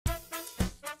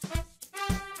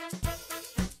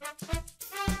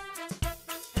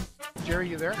Jerry,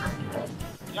 you there?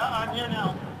 Yeah, I'm here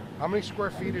now. How many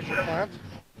square feet is your plant?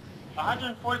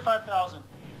 145,000.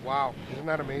 Wow, isn't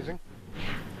that amazing?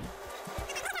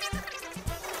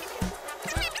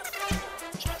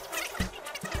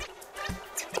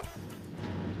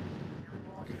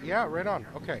 Yeah, right on.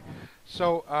 Okay.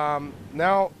 So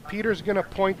now Peter's going to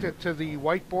point it to the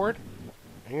whiteboard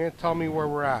and you're going to tell me where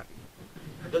we're at.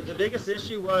 The biggest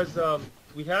issue was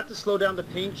we had to slow down the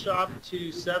paint shop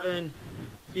to 7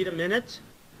 feet a minute,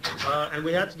 and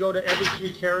we had to go to every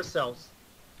 3 carousels.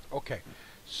 Okay.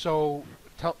 So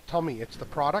tell me, it's the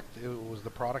product? It was the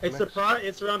product It's mix?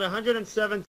 It's around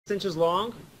 107 inches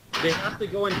long. They have to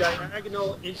go in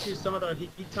diagonal into some of the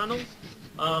heat tunnels.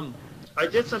 I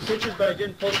did some pictures, but I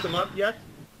didn't post them up yet.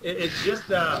 It's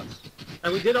just,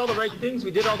 and we did all the right things.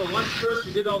 We did all the 1 first,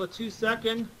 we did all the 2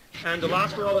 second, and the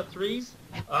last were all the 3s.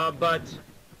 But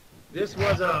this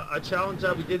was a challenge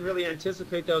that we didn't really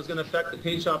anticipate that was going to affect the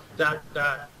paint shop that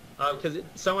bad. Because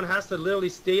someone has to literally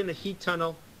stay in the heat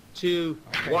tunnel to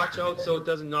watch out so it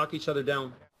doesn't knock each other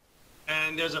down.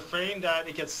 And there's a frame that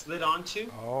it gets slid onto.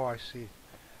 Oh, I see.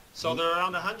 So they're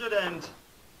around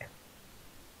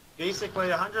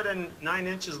 109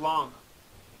 inches long.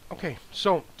 Okay,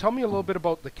 so tell me a little bit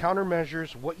about the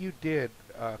countermeasures, what you did,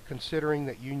 considering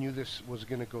that you knew this was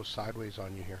going to go sideways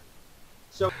on you here.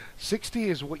 So 60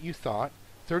 is what you thought,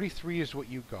 33 is what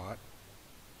you got.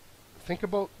 Think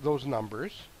about those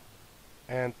numbers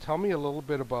and tell me a little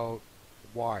bit about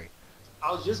why.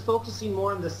 I was just focusing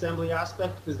more on the assembly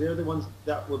aspect because they're the ones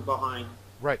that were behind.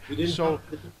 Right, so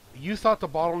you thought the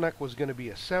bottleneck was going to be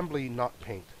assembly, not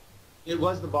paint. It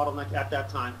was the bottleneck at that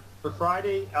time. For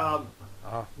Friday,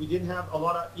 we didn't have a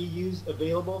lot of EUs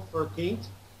available for paint,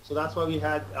 so that's why we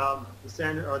had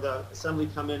the assembly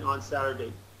come in on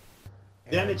Saturday.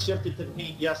 Then it shifted to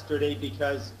paint yesterday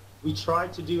because we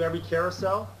tried to do every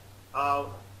carousel.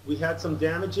 We had some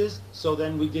damages, so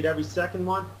then we did every second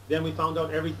one. Then we found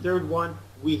out every third one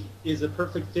is a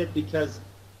perfect fit because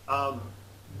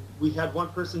we had one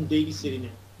person babysitting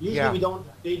it. Usually we don't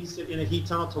babysit in a heat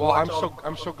tunnel to watch. Well,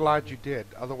 I'm so glad you did.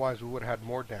 Otherwise, we would have had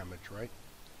more damage, right?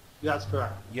 That's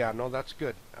correct. Yeah, no, that's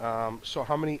good. So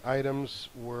how many items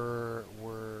were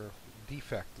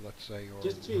defect, let's say? Or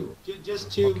just 2.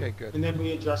 Just 2. Okay, good. And then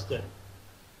we adjusted it.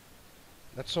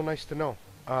 That's so nice to know.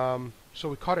 So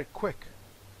we caught it quick.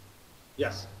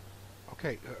 Yes.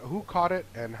 Okay, who caught it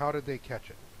and how did they catch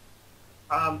it?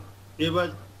 It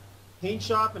was Paint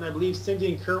Shop and I believe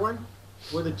Cindy and Kerwin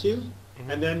were the 2.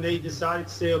 And then they decided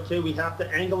to say, okay, we have to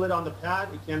angle it on the pad.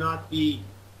 It cannot be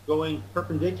going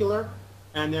perpendicular.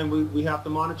 And then we have to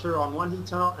monitor on one heat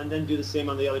tunnel and then do the same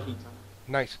on the other heat tunnel.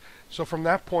 Nice. So from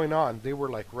that point on, they were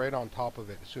like right on top of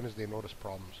it as soon as they noticed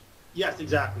problems. Yes,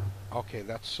 exactly. Okay,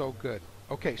 that's so good.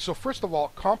 Okay, so first of all,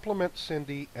 compliment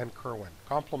Cindy and Kerwin.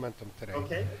 Compliment them today.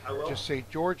 Okay, I will. Just say,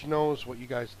 George knows what you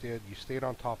guys did. You stayed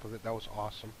on top of it. That was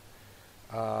awesome.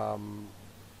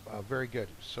 Very good.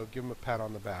 So give them a pat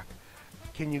on the back.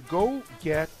 Can you go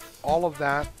get all of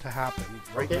that to happen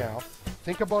right now?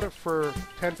 Think about it for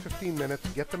 10-15 minutes.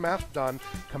 Get the math done.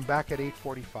 Come back at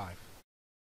 8:45.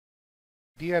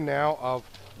 Idea now of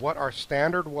what our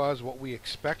standard was, what we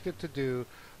expected to do,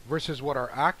 versus what our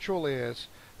actual is,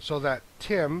 so that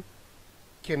Tim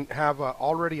can have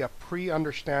already a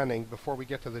pre-understanding before we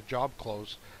get to the job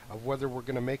close of whether we're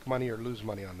going to make money or lose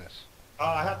money on this.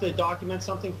 I have to document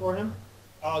something for him.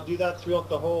 I'll do that throughout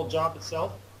the whole job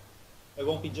itself. It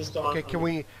won't be just on...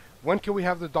 Okay, when can we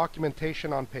have the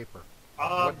documentation on paper?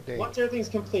 What day? Once everything's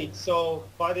complete. So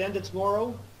by the end of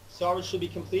tomorrow, salvage should be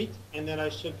complete, and then I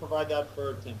should provide that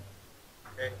for Tim.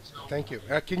 Okay. So thank you.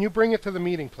 Can you bring it to the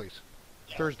meeting, please?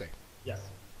 Yes. Thursday. Yes.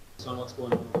 So what's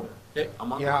going on over there?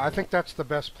 Okay, yeah, I think that's the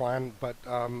best plan, but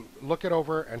look it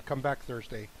over and come back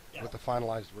Thursday with the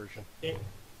finalized version. Okay.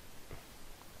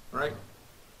 All right.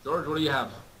 George, what do you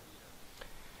have?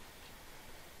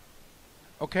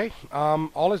 Okay,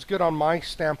 all is good on my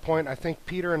standpoint. I think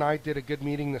Peter and I did a good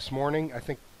meeting this morning. I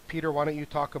think, Peter, why don't you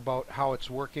talk about how it's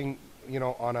working, you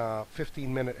know, on a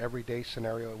 15-minute everyday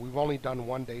scenario. We've only done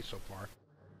one day so far.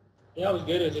 Yeah, it was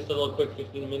good. It was just a little quick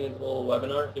 15-minute little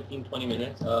webinar, 15-20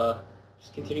 minutes.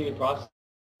 Just continuing the process,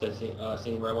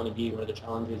 seeing where I want to be, what are the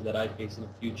challenges that I face in the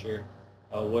future,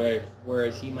 where I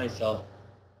see myself,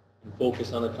 and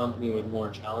focus on a company with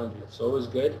more challenges. So it was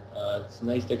good. It's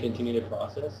nice to continue the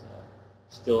process.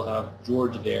 Still have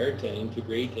George there to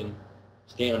integrate and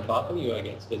stay on top of you, I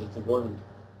guess, because it's important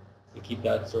to keep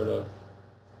that sort of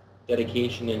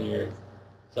dedication in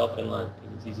yourself in line.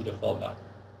 It's easy to fall back.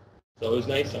 So it was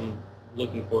nice. I'm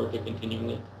looking forward to continuing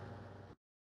it.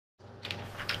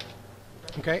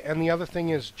 Okay, and the other thing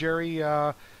is, Jerry,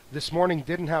 this morning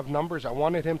didn't have numbers. I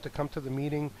wanted him to come to the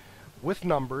meeting with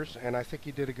numbers, and I think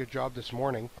he did a good job this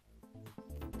morning.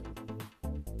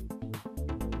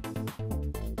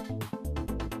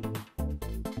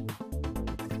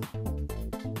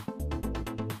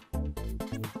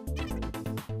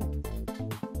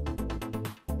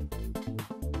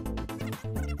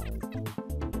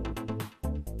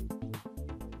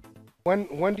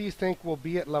 When do you think we'll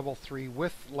be at level 3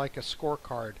 with like a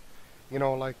scorecard? You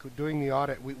know, like doing the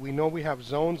audit. We know we have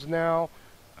zones now,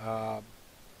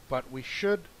 but we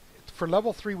should, for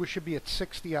level 3, we should be at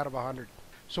 60 out of 100.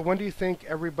 So when do you think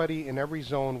everybody in every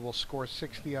zone will score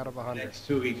 60 out of 100? Next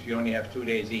 2 weeks, you only have 2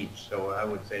 days each, so I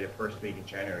would say the first week in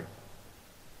January.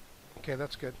 Okay,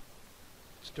 that's good.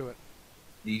 Let's do it.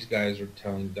 These guys are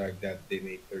telling Doug that they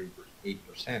made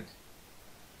 38%.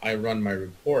 I run my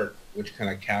report, which kind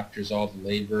of captures all the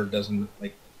labor, doesn't,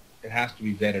 like, it has to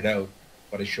be vetted out,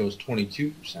 but it shows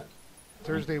 22%.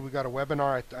 Thursday we got a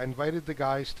webinar. I invited the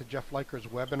guys to Jeff Liker's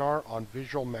webinar on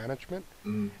visual management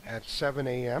at 7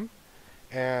 a.m.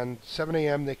 And 7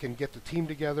 a.m. they can get the team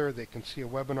together, they can see a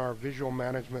webinar, visual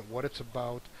management, what it's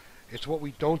about. It's what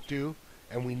we don't do,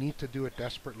 and we need to do it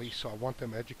desperately, so I want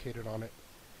them educated on it.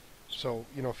 So,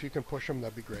 you know, if you can push them,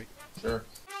 that'd be great. Sure.